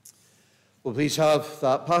Well, please have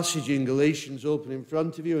that passage in Galatians open in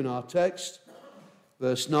front of you in our text.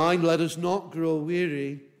 Verse 9, let us not grow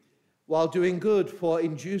weary while doing good, for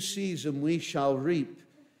in due season we shall reap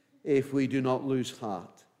if we do not lose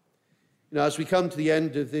heart. You know, as we come to the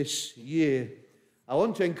end of this year, I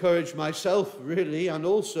want to encourage myself, really, and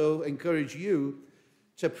also encourage you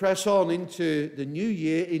to press on into the new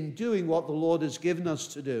year in doing what the Lord has given us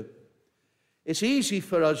to do. It's easy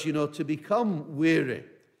for us, to become weary.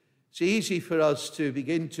 It's easy for us to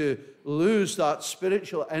begin to lose that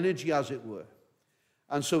spiritual energy, as it were.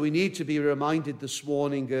 And so we need to be reminded this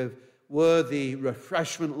morning of where the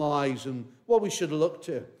refreshment lies and what we should look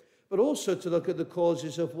to, but also to look at the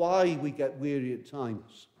causes of why we get weary at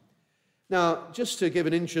times. Now, just to give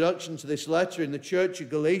an introduction to this letter, in the church of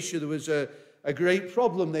Galatia, there was a great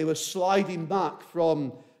problem. They were sliding back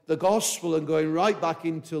from the gospel and going right back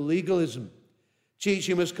into legalism.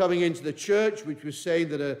 Teaching was coming into the church, which was saying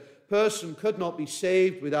that a person could not be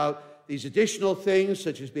saved without these additional things,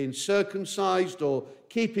 such as being circumcised or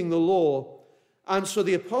keeping the law. And so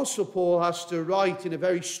the Apostle Paul has to write in a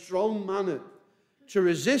very strong manner to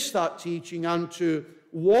resist that teaching and to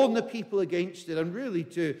warn the people against it, and really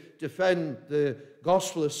to defend the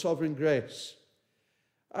gospel of sovereign grace.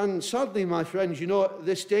 And sadly, my friends,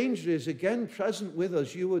 this danger is again present with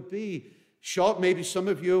us. You would be shocked, maybe some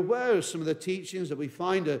of you are aware of some of the teachings that we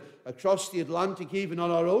find across the Atlantic, even on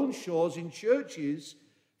our own shores, in churches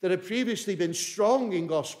that have previously been strong in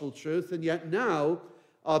gospel truth and yet now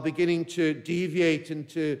are beginning to deviate and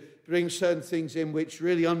to bring certain things in which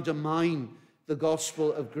really undermine the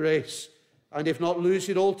gospel of grace. And if not lose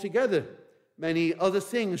it altogether, many other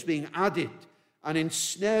things being added and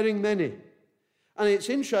ensnaring many. And it's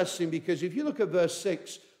interesting because if you look at verse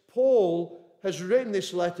 6, Paul has written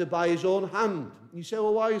this letter by his own hand. You say,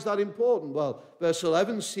 well, why is that important? Well, verse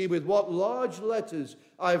 11, see with what large letters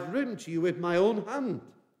I have written to you with my own hand.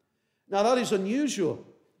 Now that is unusual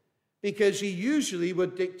because he usually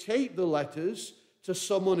would dictate the letters to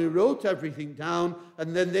someone who wrote everything down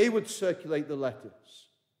and then they would circulate the letters.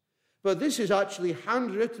 But this is actually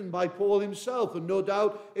handwritten by Paul himself, and no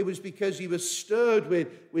doubt it was because he was stirred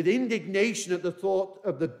with indignation at the thought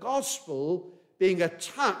of the gospel being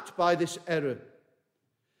attacked by this error.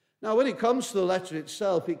 Now, when it comes to the letter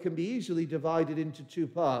itself, it can be easily divided into two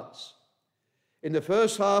parts. In the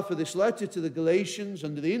first half of this letter to the Galatians,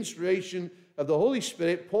 under the inspiration of the Holy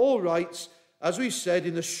Spirit, Paul writes, as we said,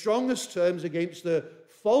 in the strongest terms against the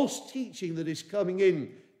false teaching that is coming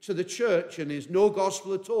in to the church and is no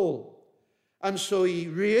gospel at all. And so he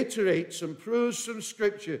reiterates and proves from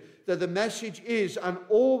Scripture that the message is and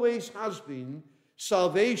always has been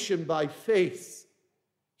salvation by faith.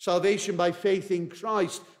 Salvation by faith in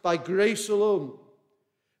Christ, by grace alone.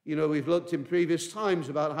 We've looked in previous times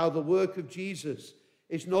about how the work of Jesus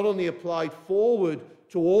is not only applied forward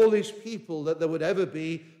to all his people that there would ever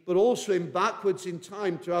be, but also in backwards in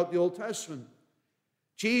time throughout the Old Testament.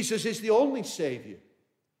 Jesus is the only Savior.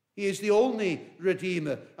 He is the only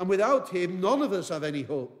Redeemer, and without him, none of us have any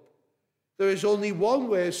hope. There is only one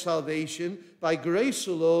way of salvation, by grace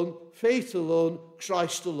alone, faith alone,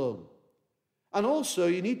 Christ alone. And also,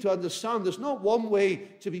 you need to understand, there's not one way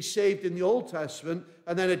to be saved in the Old Testament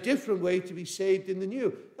and then a different way to be saved in the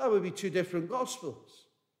New. That would be two different gospels.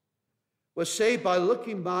 We're saved by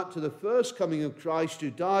looking back to the first coming of Christ,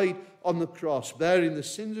 who died on the cross, bearing the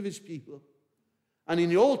sins of his people. And in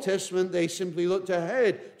the Old Testament, they simply looked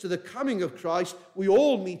ahead to the coming of Christ. We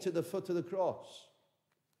all meet at the foot of the cross.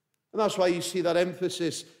 And that's why you see that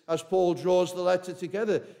emphasis as Paul draws the letter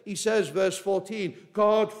together. He says, verse 14,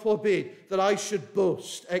 God forbid that I should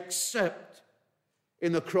boast except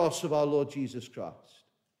in the cross of our Lord Jesus Christ.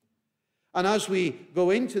 And as we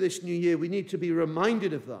go into this new year, we need to be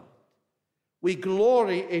reminded of that. We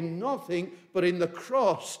glory in nothing but in the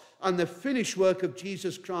cross and the finished work of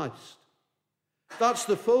Jesus Christ. That's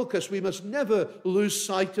the focus. We must never lose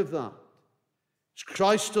sight of that. It's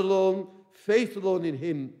Christ alone, faith alone in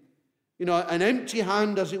him. An empty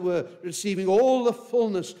hand, as it were, receiving all the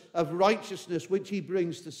fullness of righteousness which he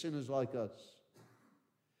brings to sinners like us.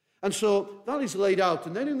 And so that is laid out.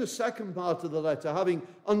 And then in the second part of the letter, having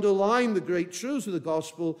underlined the great truths of the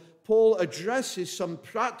gospel, Paul addresses some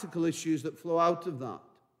practical issues that flow out of that.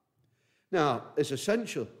 Now, it's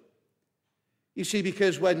essential. You see,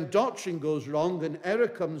 because when doctrine goes wrong and error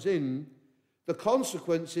comes in, the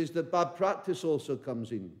consequence is that bad practice also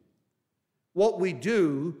comes in. What we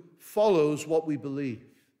do follows what we believe.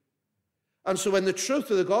 And so when the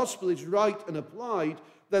truth of the gospel is right and applied,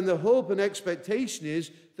 then the hope and expectation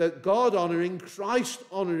is that God-honoring,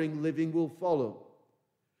 Christ-honoring living will follow.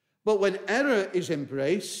 But when error is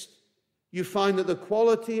embraced, you find that the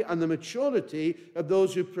quality and the maturity of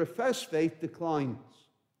those who profess faith declines.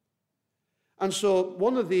 And so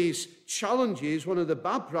one of these challenges, one of the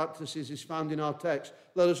bad practices is found in our text.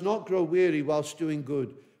 Let us not grow weary whilst doing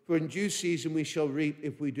good, for in due season we shall reap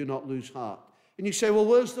if we do not lose heart. And you say, well,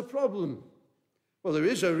 where's the problem? Well, there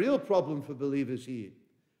is a real problem for believers here.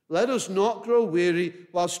 Let us not grow weary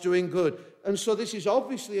whilst doing good. And so this is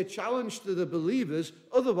obviously a challenge to the believers,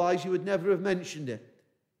 otherwise you would never have mentioned it.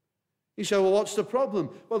 You say, well, what's the problem?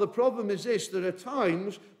 Well, the problem is this. There are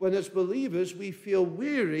times when as believers we feel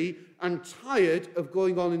weary and tired of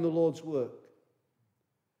going on in the Lord's work.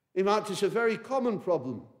 In fact, it's a very common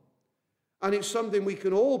problem. And it's something we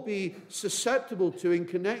can all be susceptible to in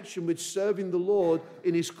connection with serving the Lord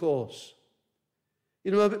in his cause.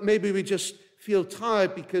 You know, maybe we just feel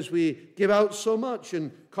tired because we give out so much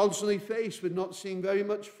and constantly faced with not seeing very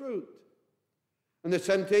much fruit. And the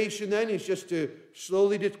temptation then is just to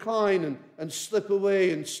slowly decline and slip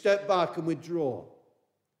away and step back and withdraw.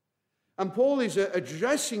 And Paul is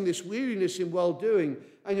addressing this weariness in well-doing.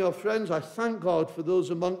 And, you know, friends, I thank God for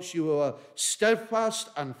those amongst you who are steadfast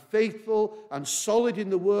and faithful and solid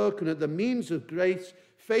in the work and at the means of grace,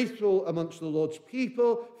 faithful amongst the Lord's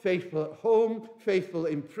people, faithful at home, faithful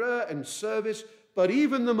in prayer and service. But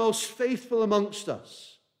even the most faithful amongst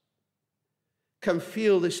us can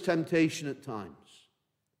feel this temptation at times.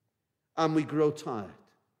 And we grow tired.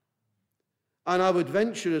 And I would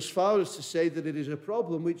venture as far as to say that it is a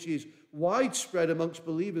problem which is widespread amongst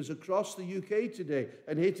believers across the UK today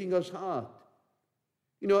and hitting us hard.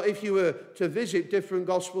 You know, if you were to visit different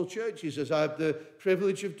gospel churches, as I have the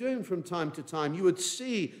privilege of doing from time to time, you would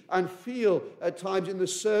see and feel at times in the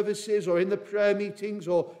services or in the prayer meetings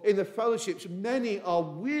or in the fellowships, many are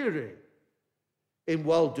weary in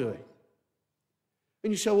well-doing.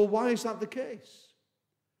 And you say, well, why is that the case?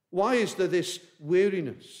 Why is there this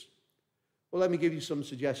weariness? Well, let me give you some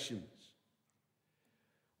suggestions.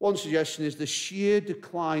 One suggestion is the sheer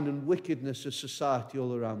decline and wickedness of society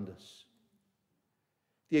all around us.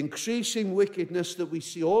 The increasing wickedness that we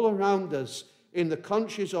see all around us in the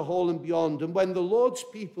country as a whole and beyond. And when the Lord's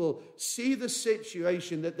people see the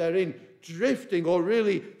situation that they're in, drifting or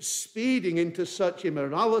really speeding into such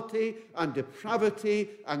immorality and depravity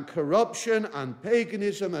and corruption and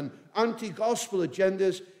paganism and anti-gospel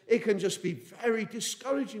agendas, it can just be very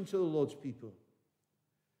discouraging to the Lord's people.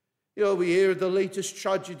 You know, we hear of the latest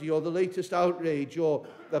tragedy or the latest outrage or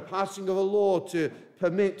the passing of a law to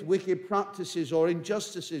permit wicked practices or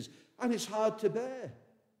injustices, and it's hard to bear.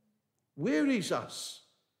 Wearies us.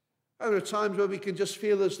 And there are times where we can just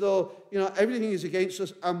feel as though, you know, everything is against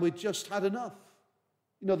us and we've just had enough.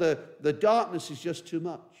 You know, the darkness is just too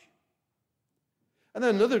much. And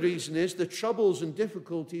then another reason is the troubles and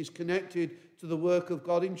difficulties connected to the work of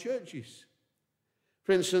God in churches.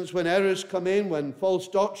 For instance, when errors come in, when false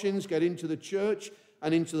doctrines get into the church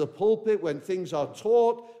and into the pulpit, when things are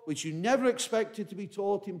taught which you never expected to be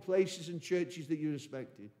taught in places and churches that you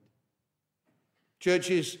respected.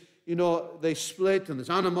 Churches, you know, they split and there's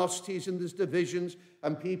animosities and there's divisions,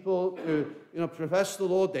 and people who, you know, profess the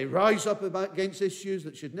Lord, they rise up against issues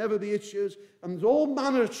that should never be issues, and there's all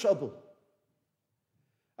manner of trouble.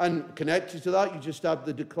 And connected to that, you just have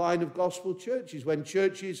the decline of gospel churches. When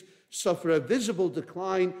churches suffer a visible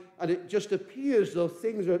decline and it just appears though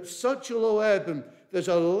things are at such a low ebb and there's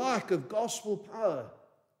a lack of gospel power.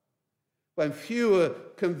 When few are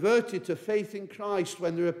converted to faith in Christ,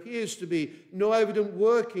 when there appears to be no evident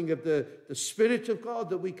working of the Spirit of God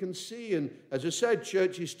that we can see. And as I said,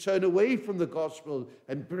 churches turn away from the gospel,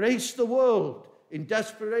 embrace the world in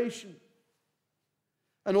desperation.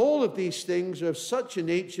 And all of these things are of such a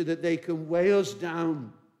nature that they can weigh us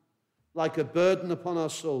down like a burden upon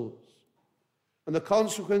our souls. And the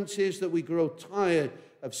consequence is that we grow tired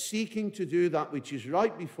of seeking to do that which is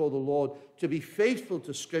right before the Lord, to be faithful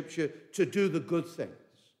to Scripture, to do the good things.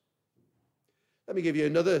 Let me give you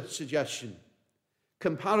another suggestion.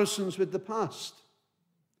 Comparisons with the past.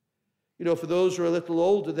 You know, for those who are a little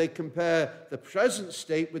older, they compare the present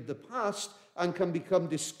state with the past and can become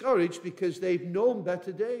discouraged because they've known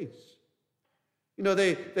better days. You know,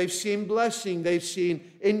 they've seen blessing, they've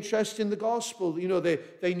seen interest in the gospel. You know,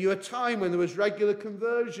 they knew a time when there was regular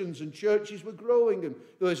conversions and churches were growing and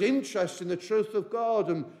there was interest in the truth of God.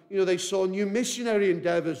 And, you know, they saw new missionary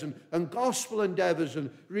endeavors and gospel endeavors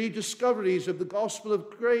and rediscoveries of the gospel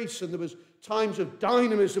of grace. And there was times of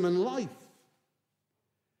dynamism and life.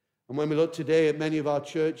 And when we look today at many of our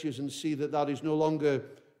churches and see that that is no longer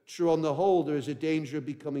true on the whole, there is a danger of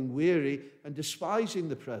becoming weary and despising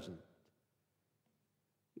the present.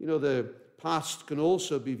 You know, the past can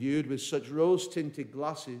also be viewed with such rose-tinted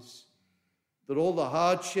glasses, that all the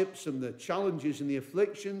hardships and the challenges and the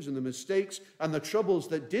afflictions and the mistakes and the troubles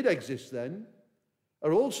that did exist then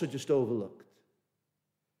are also just overlooked.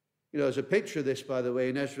 There's a picture of this, by the way,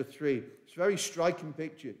 in Ezra 3. It's a very striking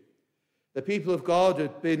picture. The people of God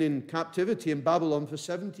had been in captivity in Babylon for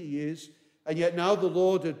 70 years, and yet now the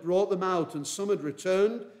Lord had brought them out, and some had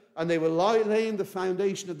returned, and they were laying the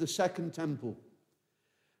foundation of the second temple.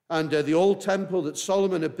 And the old temple that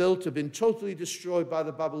Solomon had built had been totally destroyed by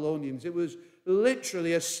the Babylonians. It was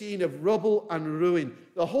literally a scene of rubble and ruin.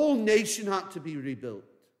 The whole nation had to be rebuilt.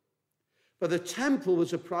 But the temple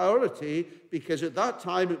was a priority because at that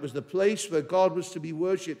time it was the place where God was to be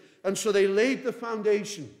worshipped. And so they laid the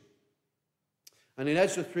foundation. And in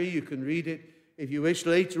Ezra 3, you can read it if you wish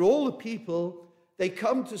later. All the people, they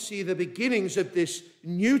come to see the beginnings of this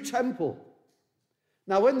new temple.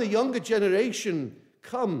 Now, when the younger generation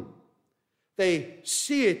come, they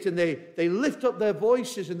see it and they lift up their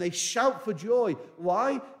voices and they shout for joy.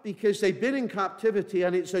 Why? Because they've been in captivity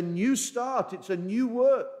and it's a new start. It's a new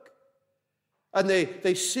work. And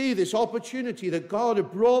they see this opportunity that God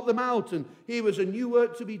had brought them out, and here was a new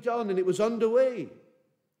work to be done, and it was underway.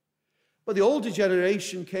 But the older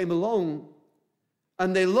generation came along,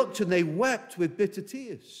 and they looked and they wept with bitter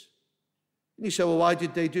tears. And you say, well, why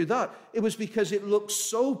did they do that? It was because it looked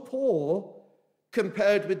so poor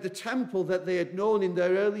compared with the temple that they had known in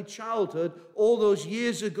their early childhood all those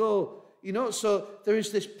years ago. So there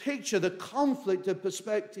is this picture, the conflict of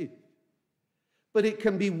perspective. But it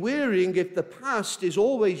can be wearying if the past is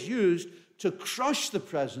always used to crush the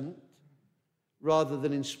present rather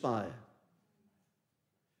than inspire.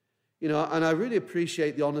 And I really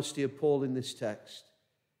appreciate the honesty of Paul in this text.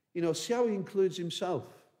 See how he includes himself.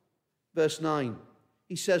 Verse 9,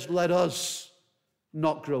 he says, let us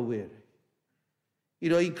not grow weary.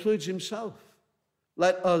 He includes himself.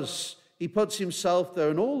 Let us. He puts himself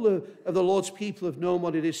there, and all of the Lord's people have known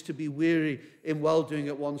what it is to be weary in well-doing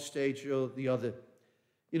at one stage or the other.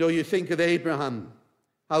 You think of Abraham,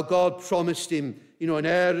 how God promised him, an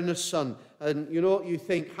heir and a son. And, you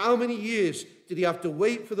think, how many years did he have to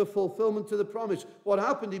wait for the fulfillment of the promise? What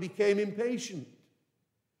happened? He became impatient.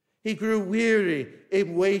 He grew weary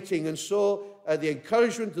in waiting, and so the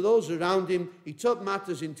encouragement to those around him, he took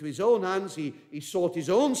matters into his own hands. He sought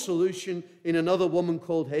his own solution in another woman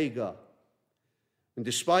called Hagar. And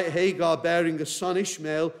despite Hagar bearing a son,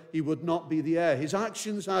 Ishmael, he would not be the heir. His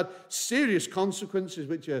actions had serious consequences,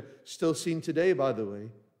 which are still seen today, by the way.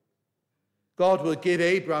 God will give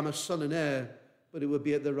Abraham a son and heir, but it would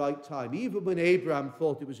be at the right time, even when Abraham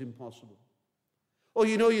thought it was impossible. Or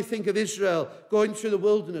you think of Israel going through the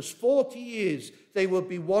wilderness. 40 years they would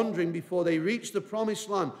be wandering before they reached the promised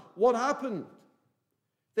land. What happened?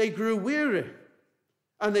 They grew weary,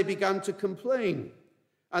 and they began to complain.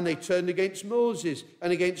 And they turned against Moses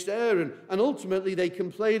and against Aaron. And ultimately they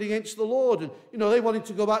complained against the Lord. And, they wanted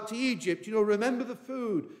to go back to Egypt. Remember the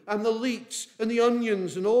food and the leeks and the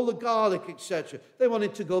onions and all the garlic, etc. They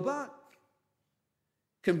wanted to go back.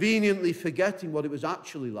 Conveniently forgetting what it was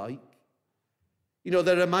actually like.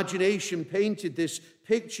 Their imagination painted this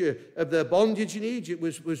picture of their bondage in Egypt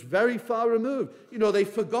was very far removed. They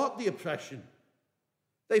forgot the oppression.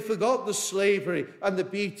 They forgot the slavery and the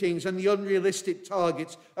beatings and the unrealistic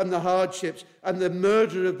targets and the hardships and the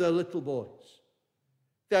murder of their little boys.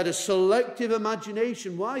 They had a selective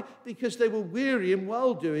imagination. Why? Because they were weary in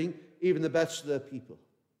well-doing, even the best of their people.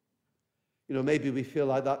 Maybe we feel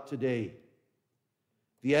like that today.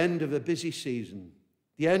 The end of a busy season,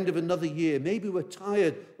 the end of another year. Maybe we're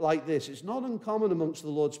tired like this. It's not uncommon amongst the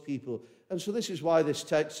Lord's people. And so this is why this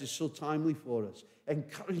text is so timely for us,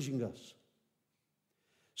 encouraging us.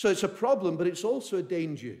 So it's a problem, but it's also a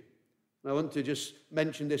danger. And I want to just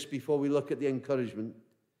mention this before we look at the encouragement.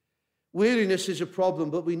 Weariness is a problem,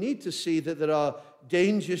 but we need to see that there are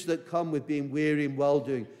dangers that come with being weary and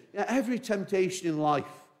well-doing. Every temptation in life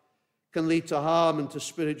can lead to harm and to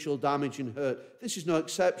spiritual damage and hurt. This is no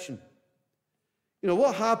exception.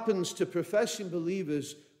 What happens to professing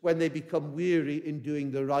believers when they become weary in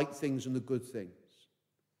doing the right things and the good things?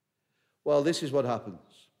 Well, this is what happens.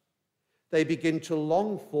 They begin to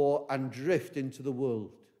long for and drift into the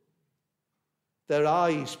world. Their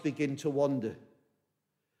eyes begin to wander.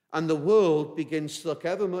 And the world begins to look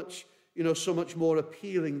ever much, so much more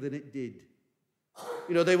appealing than it did.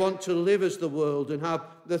 They want to live as the world and have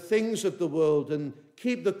the things of the world and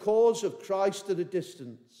keep the cause of Christ at a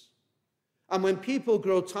distance. And when people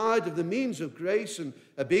grow tired of the means of grace and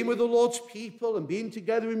being with the Lord's people and being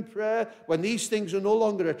together in prayer, when these things are no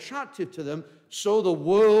longer attractive to them, so the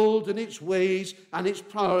world and its ways and its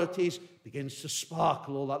priorities begins to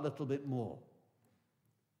sparkle all that little bit more.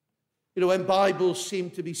 When Bibles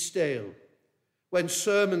seem to be stale When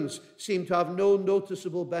sermons seem to have no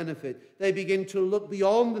noticeable benefit, they begin to look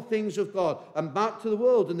beyond the things of God and back to the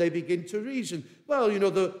world, and they begin to reason, well,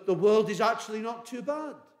 the world is actually not too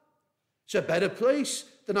bad. It's a better place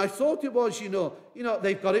than I thought it was,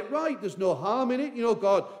 they've got it right. There's no harm in it.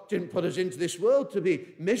 God didn't put us into this world to be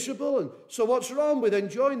miserable. And so what's wrong with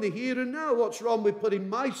enjoying the here and now? What's wrong with putting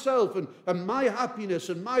myself and my happiness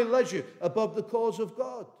and my leisure above the cause of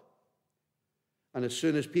God? And as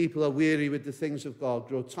soon as people are weary with the things of God,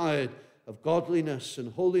 grow tired of godliness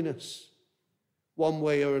and holiness, one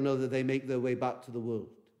way or another they make their way back to the world.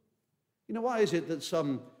 Why is it that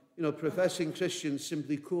some, professing Christians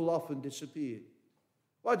simply cool off and disappear?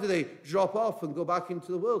 Why do they drop off and go back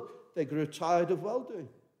into the world? They grow tired of well-doing,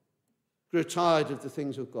 grow tired of the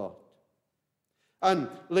things of God. And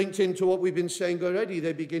linked into what we've been saying already,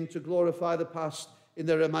 they begin to glorify the past in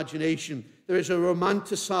their imagination. There is a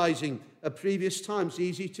romanticizing of previous times,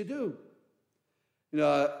 easy to do.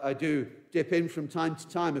 I do dip in from time to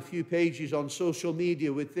time a few pages on social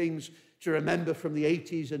media with things to remember from the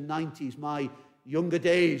 80s and 90s, my younger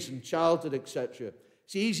days and childhood, etc.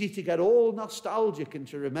 It's easy to get all nostalgic and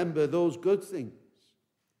to remember those good things.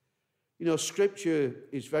 Scripture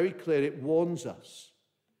is very clear. It warns us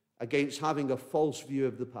against having a false view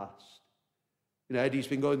of the past. Eddie's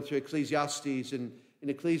been going through Ecclesiastes, and in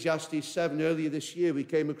Ecclesiastes 7 earlier this year, we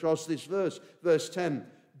came across this verse 10.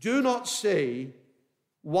 Do not say,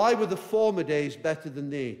 why were the former days better than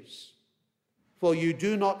these? For you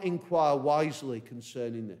do not inquire wisely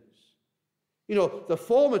concerning this. The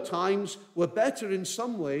former times were better in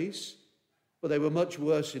some ways, but they were much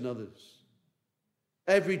worse in others.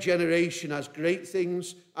 Every generation has great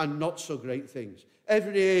things and not so great things.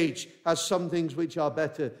 Every age has some things which are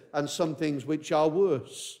better and some things which are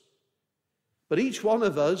worse. But each one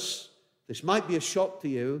of us, this might be a shock to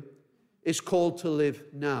you, is called to live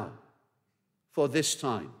now, for this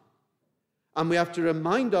time. And we have to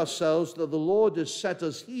remind ourselves that the Lord has set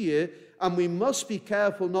us here, and we must be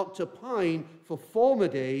careful not to pine for former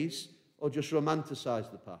days or just romanticize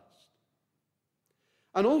the past.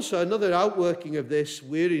 And also another outworking of this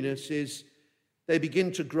weariness is they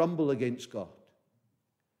begin to grumble against God.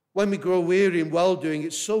 When we grow weary in well-doing,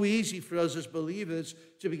 it's so easy for us as believers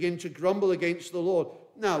to begin to grumble against the Lord.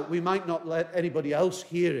 Now, we might not let anybody else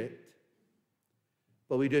hear it,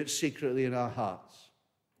 but we do it secretly in our hearts.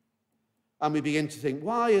 And we begin to think,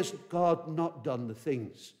 why has God not done the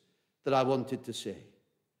things that I wanted to say?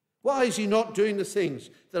 Why is he not doing the things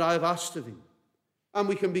that I have asked of him? And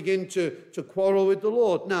we can begin to quarrel with the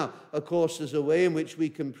Lord. Now, of course, there's a way in which we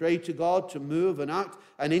can pray to God to move and act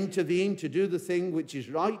and intervene to do the thing which is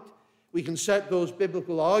right. We can set those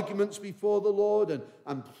biblical arguments before the Lord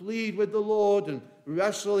and plead with the Lord and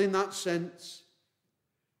wrestle in that sense.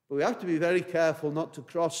 But we have to be very careful not to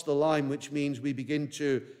cross the line, which means we begin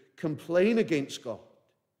to complain against God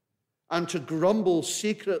and to grumble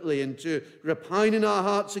secretly and to repine in our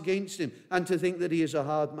hearts against him and to think that he is a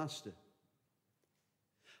hard master.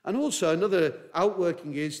 And also another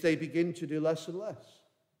outworking is they begin to do less and less.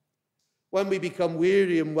 When we become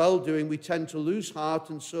weary and well-doing, we tend to lose heart,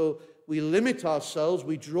 and so we limit ourselves,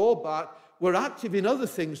 we draw back, we're active in other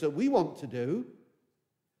things that we want to do,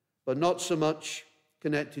 but not so much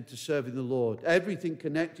connected to serving the Lord. Everything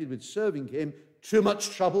connected with serving him, too much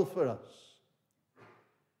trouble for us.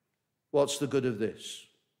 What's the good of this?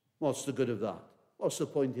 What's the good of that? What's the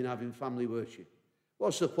point in having family worship?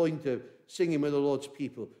 What's the point of singing with the Lord's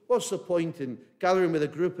people? What's the point in gathering with a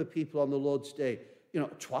group of people on the Lord's day?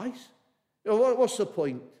 Twice? What's the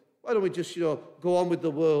point? Why don't we just, go on with the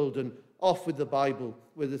world and off with the Bible,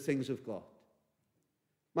 with the things of God?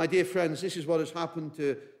 My dear friends, this is what has happened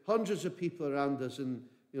to hundreds of people around us and,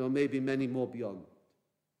 maybe many more beyond.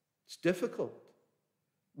 It's difficult.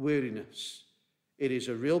 Weariness. It is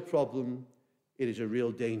a real problem. It is a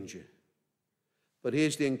real danger. But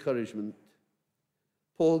here's the encouragement.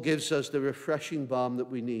 Paul gives us the refreshing balm that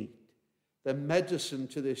we need, the medicine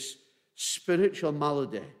to this spiritual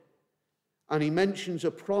malady. And he mentions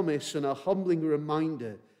a promise and a humbling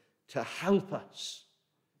reminder to help us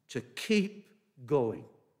to keep going,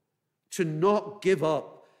 to not give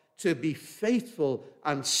up, to be faithful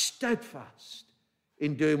and steadfast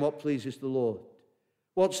in doing what pleases the Lord.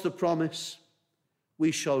 What's the promise?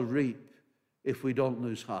 We shall reap if we don't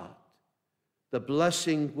lose heart. The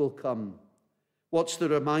blessing will come. What's the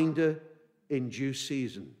reminder? In due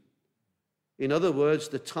season. In other words,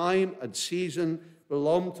 the time and season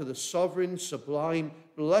belong to the sovereign, sublime,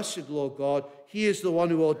 blessed Lord God. He is the one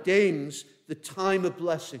who ordains the time of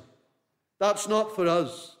blessing. That's not for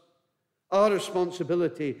us. Our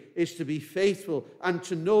responsibility is to be faithful and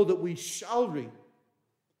to know that we shall reap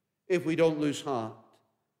if we don't lose heart.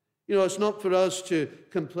 It's not for us to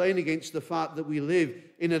complain against the fact that we live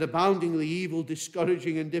in an aboundingly evil,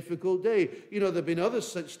 discouraging, and difficult day. There have been other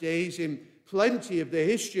such days in plenty of the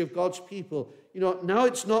history of God's people. Now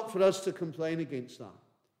it's not for us to complain against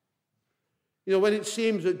that. When it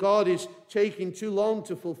seems that God is taking too long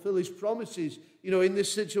to fulfill his promises, in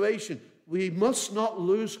this situation, we must not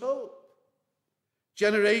lose hope.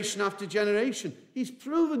 Generation after generation, he's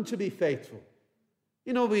proven to be faithful.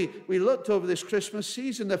 We looked over this Christmas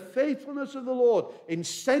season, the faithfulness of the Lord in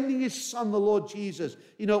sending his Son, the Lord Jesus,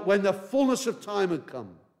 when the fullness of time had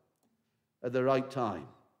come, at the right time,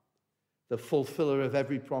 the fulfiller of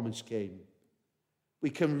every promise came. We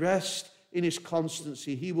can rest in his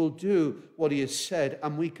constancy. He will do what he has said,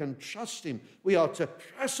 and we can trust him. We are to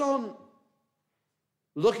press on,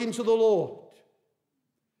 looking to the Lord.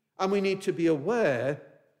 And we need to be aware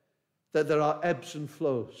that there are ebbs and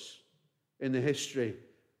flows in the history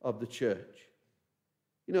of the church.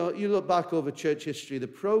 You look back over church history, the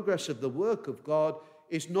progress of the work of God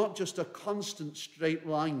is not just a constant straight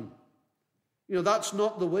line. That's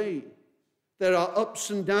not the way. There are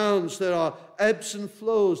ups and downs, there are ebbs and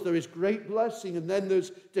flows, there is great blessing, and then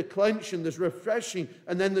there's declension, there's refreshing,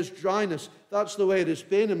 and then there's dryness. That's the way it has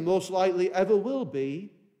been and most likely ever will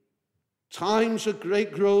be. Times of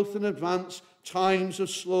great growth and advance, times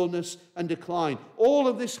of slowness and decline. All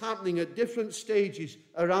of this happening at different stages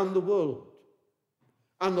around the world.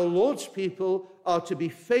 And the Lord's people are to be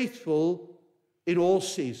faithful in all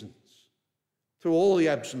seasons, through all the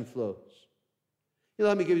ebbs and flows.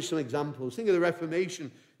 Let me give you some examples. Think of the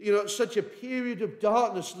Reformation. Such a period of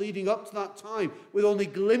darkness leading up to that time, with only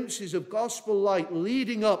glimpses of gospel light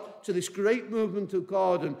leading up to this great movement of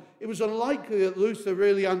God. And it was unlikely that Luther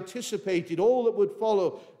really anticipated all that would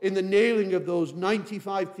follow in the nailing of those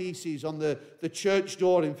 95 theses on the church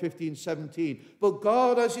door in 1517. But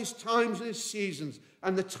God has his times and his seasons,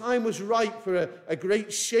 and the time was ripe for a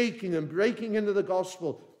great shaking and breaking into the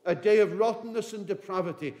gospel, a day of rottenness and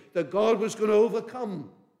depravity that God was going to overcome.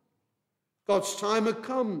 God's time had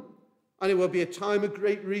come, and it will be a time of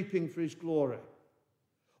great reaping for his glory.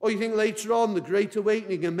 Or you think later on, the Great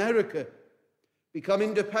Awakening, America, become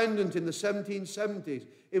independent in the 1770s.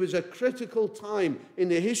 It was a critical time in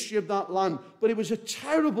the history of that land, but it was a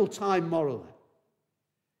terrible time morally.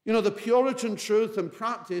 The Puritan truth and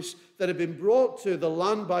practice that had been brought to the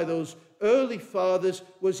land by those early fathers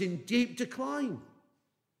was in deep decline.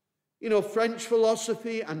 French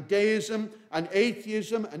philosophy and deism and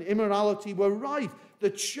atheism and immorality were rife. The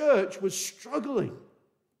church was struggling.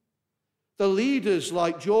 The leaders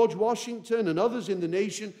like George Washington and others in the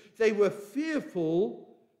nation, they were fearful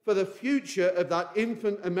for the future of that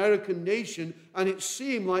infant American nation, and it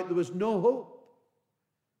seemed like there was no hope.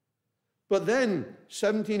 But then,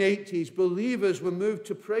 1780s, believers were moved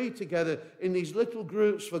to pray together in these little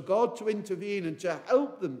groups for God to intervene and to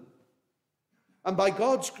help them. And by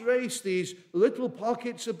God's grace, these little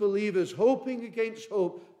pockets of believers, hoping against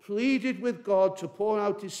hope, pleaded with God to pour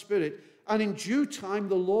out his Spirit. And in due time,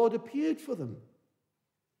 the Lord appeared for them.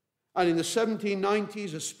 And in the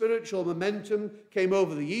 1790s, a spiritual momentum came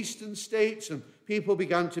over the eastern states, and people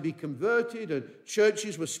began to be converted, and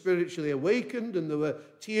churches were spiritually awakened, and there were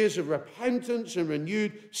tears of repentance and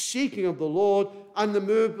renewed seeking of the Lord, and the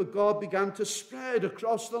move of God began to spread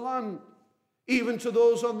across the land, even to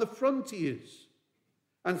those on the frontiers.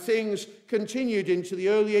 And things continued into the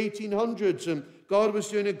early 1800s, and God was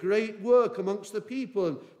doing a great work amongst the people,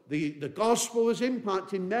 and the gospel was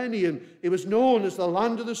impacting many, and it was known as the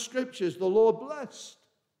land of the Scriptures, the Lord blessed.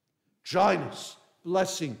 Dryness,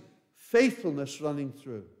 blessing, faithfulness running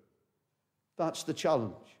through. That's the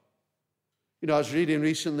challenge. I was reading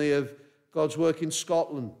recently of God's work in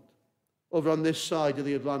Scotland, over on this side of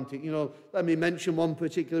the Atlantic. Let me mention one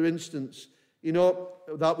particular instance.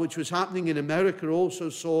 That which was happening in America also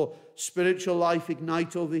saw spiritual life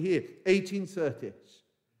ignite over here. 1830s.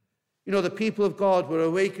 The people of God were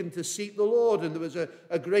awakened to seek the Lord, and there was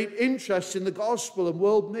a great interest in the gospel and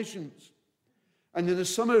world missions. And in the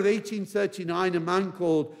summer of 1839, a man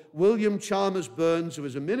called William Chalmers Burns, who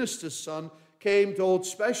was a minister's son, came to hold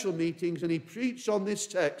special meetings, and he preached on this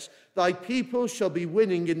text, "Thy people shall be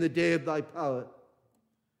winning in the day of thy power."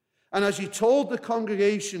 And as he told the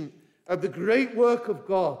congregation of the great work of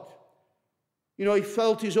God, he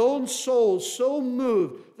felt his own soul so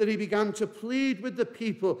moved that he began to plead with the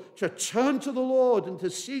people to turn to the Lord and to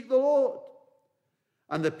seek the Lord.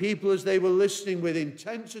 And the people, as they were listening with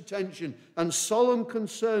intense attention and solemn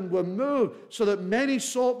concern, were moved so that many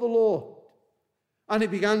sought the Lord. And it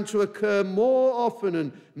began to occur more often,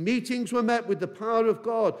 and meetings were met with the power of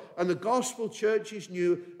God, and the gospel churches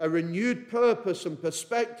knew a renewed purpose and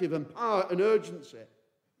perspective and power and urgency.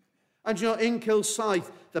 And you know, in Kilsyth,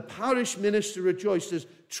 the parish minister rejoiced as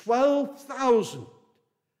 12,000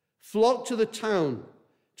 flocked to the town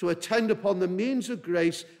to attend upon the means of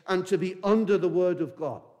grace and to be under the word of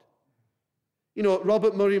God. You know,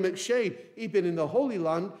 Robert Murray McShane, he'd been in the Holy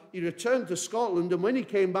Land, he returned to Scotland, and when he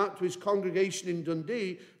came back to his congregation in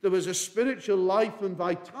Dundee, there was a spiritual life and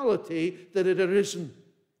vitality that had arisen.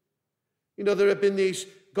 You know, there had been these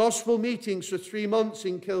gospel meetings for 3 months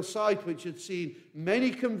in Kilsyth, which had seen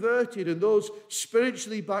many converted and those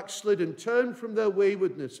spiritually backslidden turn from their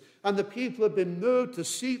waywardness. And the people had been moved to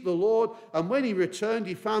seek the Lord. And when he returned,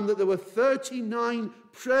 he found that there were 39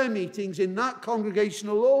 prayer meetings in that congregation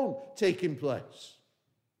alone taking place.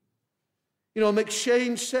 You know,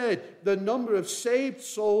 McShane said the number of saved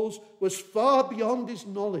souls was far beyond his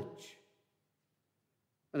knowledge.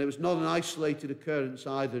 And it was not an isolated occurrence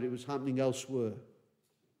either. It was happening elsewhere.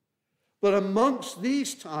 But amongst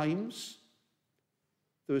these times,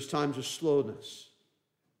 there was times of slowness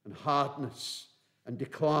and hardness and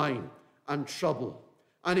decline and trouble.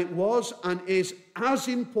 And it was and is as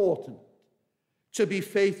important to be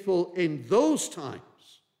faithful in those times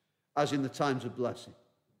as in the times of blessing.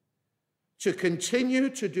 To continue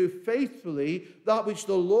to do faithfully that which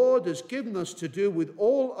the Lord has given us to do with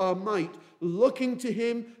all our might, looking to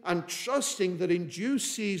him and trusting that in due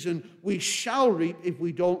season we shall reap if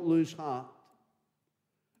we don't lose heart.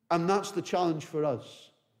 And that's the challenge for us.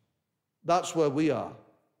 That's where we are.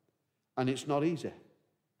 And it's not easy.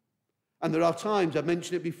 And there are times, I've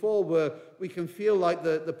mentioned it before, where we can feel like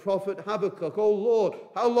the prophet Habakkuk, "Oh Lord,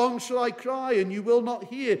 how long shall I cry and you will not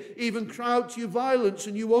hear, even cry out to you violence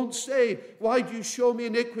and you won't save? Why do you show me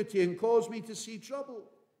iniquity and cause me to see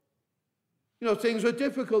trouble?" You know, things were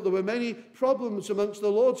difficult. There were many problems amongst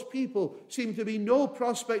the Lord's people. Seemed to be no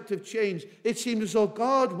prospect of change. It seemed as though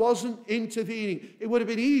God wasn't intervening. It would have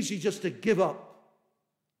been easy just to give up.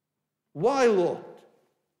 Why, Lord?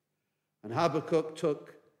 And Habakkuk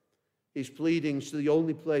took his pleadings to the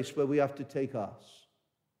only place where we have to take ours.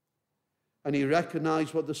 And he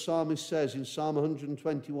recognized what the psalmist says in Psalm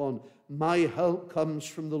 121, "My help comes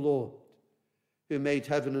from the Lord, who made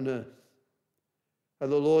heaven and earth."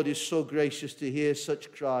 And the Lord is so gracious to hear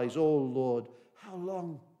such cries. "Oh Lord, how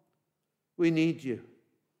long? We need you."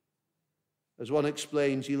 As one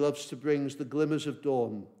explains, he loves to bring the glimmers of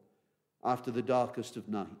dawn after the darkest of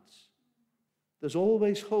nights. There's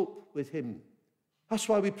always hope with him. That's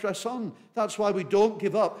why we press on. That's why we don't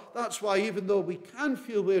give up. That's why even though we can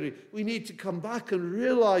feel weary, we need to come back and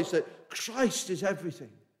realize that Christ is everything.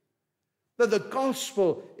 That the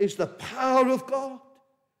gospel is the power of God.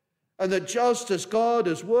 And that just as God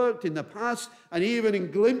has worked in the past, and even in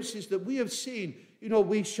glimpses that we have seen, you know,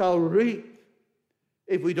 we shall reap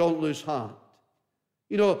if we don't lose heart.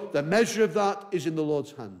 You know, the measure of that is in the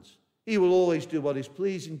Lord's hands. He will always do what is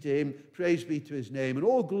pleasing to him. Praise be to his name, and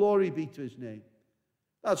all glory be to his name.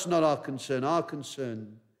 That's not our concern. Our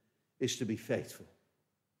concern is to be faithful,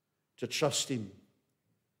 to trust him.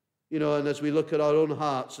 You know, and as we look at our own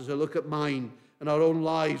hearts, as I look at mine and our own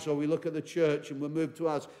lives, or we look at the church and we're moved to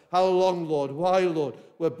ask, how long, Lord? Why, Lord?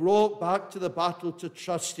 We're brought back to the battle to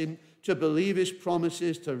trust him, to believe his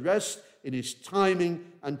promises, to rest in his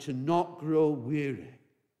timing, and to not grow weary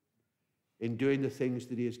in doing the things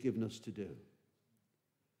that he has given us to do.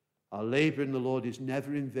 Our labor in the Lord is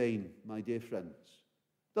never in vain, my dear friends.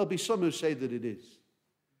 There'll be some who say that it is,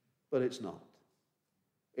 but it's not.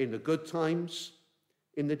 In the good times,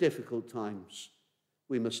 in the difficult times,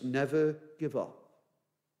 we must never give up.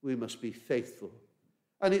 We must be faithful.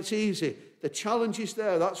 And it's easy. The challenge is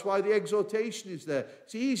there. That's why the exhortation is there.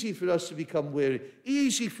 It's easy for us to become weary,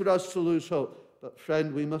 easy for us to lose hope. But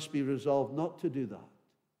friend, we must be resolved not to do that.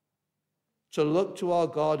 To look to our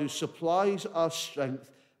God who supplies our strength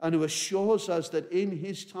and who assures us that in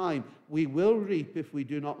his time we will reap if we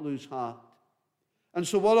do not lose heart. And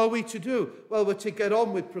so what are we to do? Well, we're to get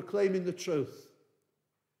on with proclaiming the truth.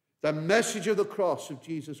 The message of the cross of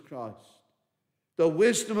Jesus Christ. The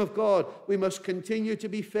wisdom of God. We must continue to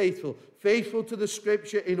be faithful. Faithful to the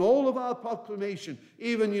scripture in all of our proclamation.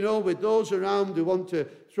 Even, you know, with those around who want to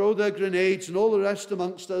throw their grenades and all the rest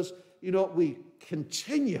amongst us. You know, we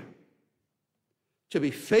continue to be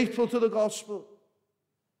faithful to the gospel.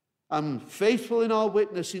 And faithful in our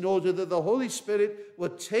witness in order that the Holy Spirit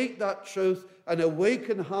would take that truth and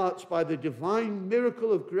awaken hearts by the divine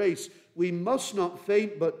miracle of grace. We must not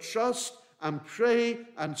faint, but trust and pray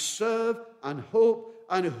and serve and hope.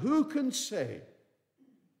 And who can say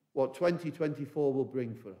what 2024 will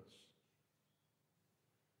bring for us?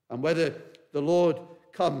 And whether the Lord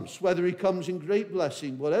comes, whether he comes in great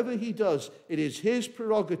blessing, whatever he does, it is his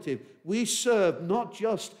prerogative. We serve not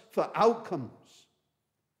just for outcomes.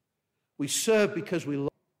 We serve because we love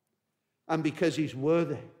him and because he's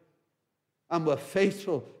worthy. And we're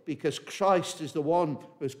faithful because Christ is the one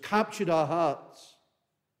who has captured our hearts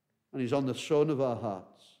and he's on the throne of our hearts.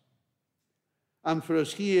 And for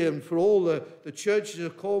us here and for all the churches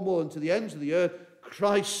of Cornwall and to the ends of the earth,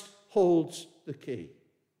 Christ holds the key.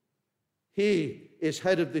 He is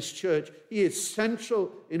head of this church. He is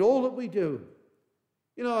central in all that we do.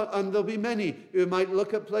 You know, and there'll be many who might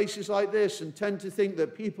look at places like this and tend to think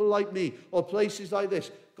that people like me or places like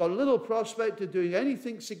this got a little prospect of doing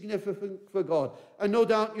anything significant for God. And no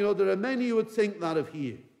doubt, you know, there are many who would think that of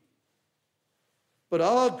here. But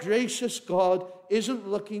our gracious God isn't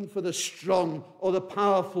looking for the strong or the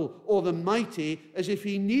powerful or the mighty as if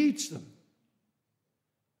he needs them.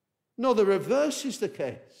 No, the reverse is the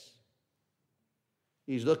case.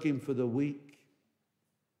 He's looking for the weak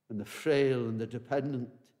and the frail and the dependent,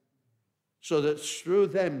 so that through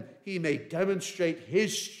them he may demonstrate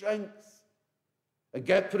his strength and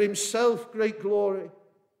get for himself great glory.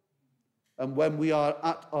 And when we are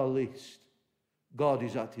at our least, God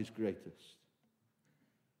is at his greatest.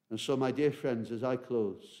 And so, my dear friends, as I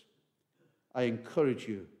close, I encourage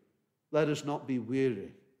you, let us not be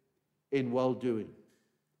weary in well-doing,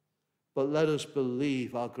 but let us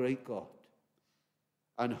believe our great God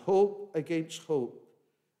and hope against hope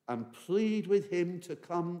and plead with him to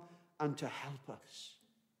come and to help us,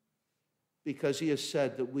 because he has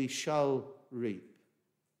said that we shall reap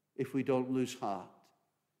if we don't lose heart,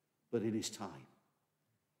 but in his time.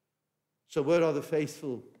 So where are the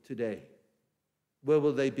faithful today? Where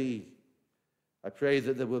will they be? I pray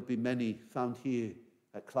that there will be many found here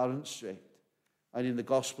at Clarence Street and in the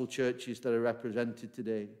gospel churches that are represented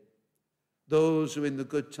today. Those who in the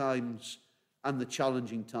good times and the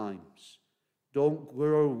challenging times don't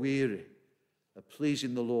grow weary of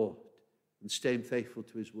pleasing the Lord and staying faithful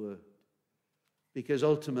to his word. Because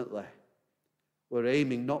ultimately, we're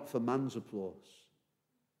aiming not for man's applause.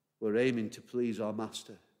 We're aiming to please our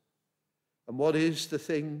Master. And what is the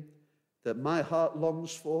thing that my heart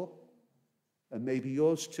longs for, and maybe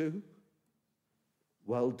yours too?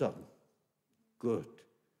 Well done, good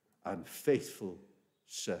and faithful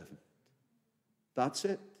servant. That's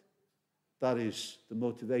it. That is the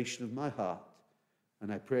motivation of my heart.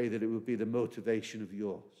 And I pray that it will be the motivation of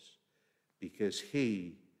yours, because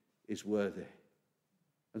he is worthy.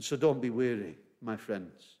 And so don't be weary, my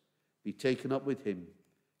friends. Be taken up with him.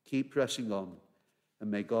 Keep pressing on. And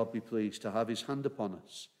may God be pleased to have his hand upon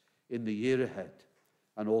us in the year ahead,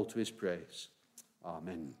 and all to his praise.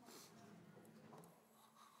 Amen.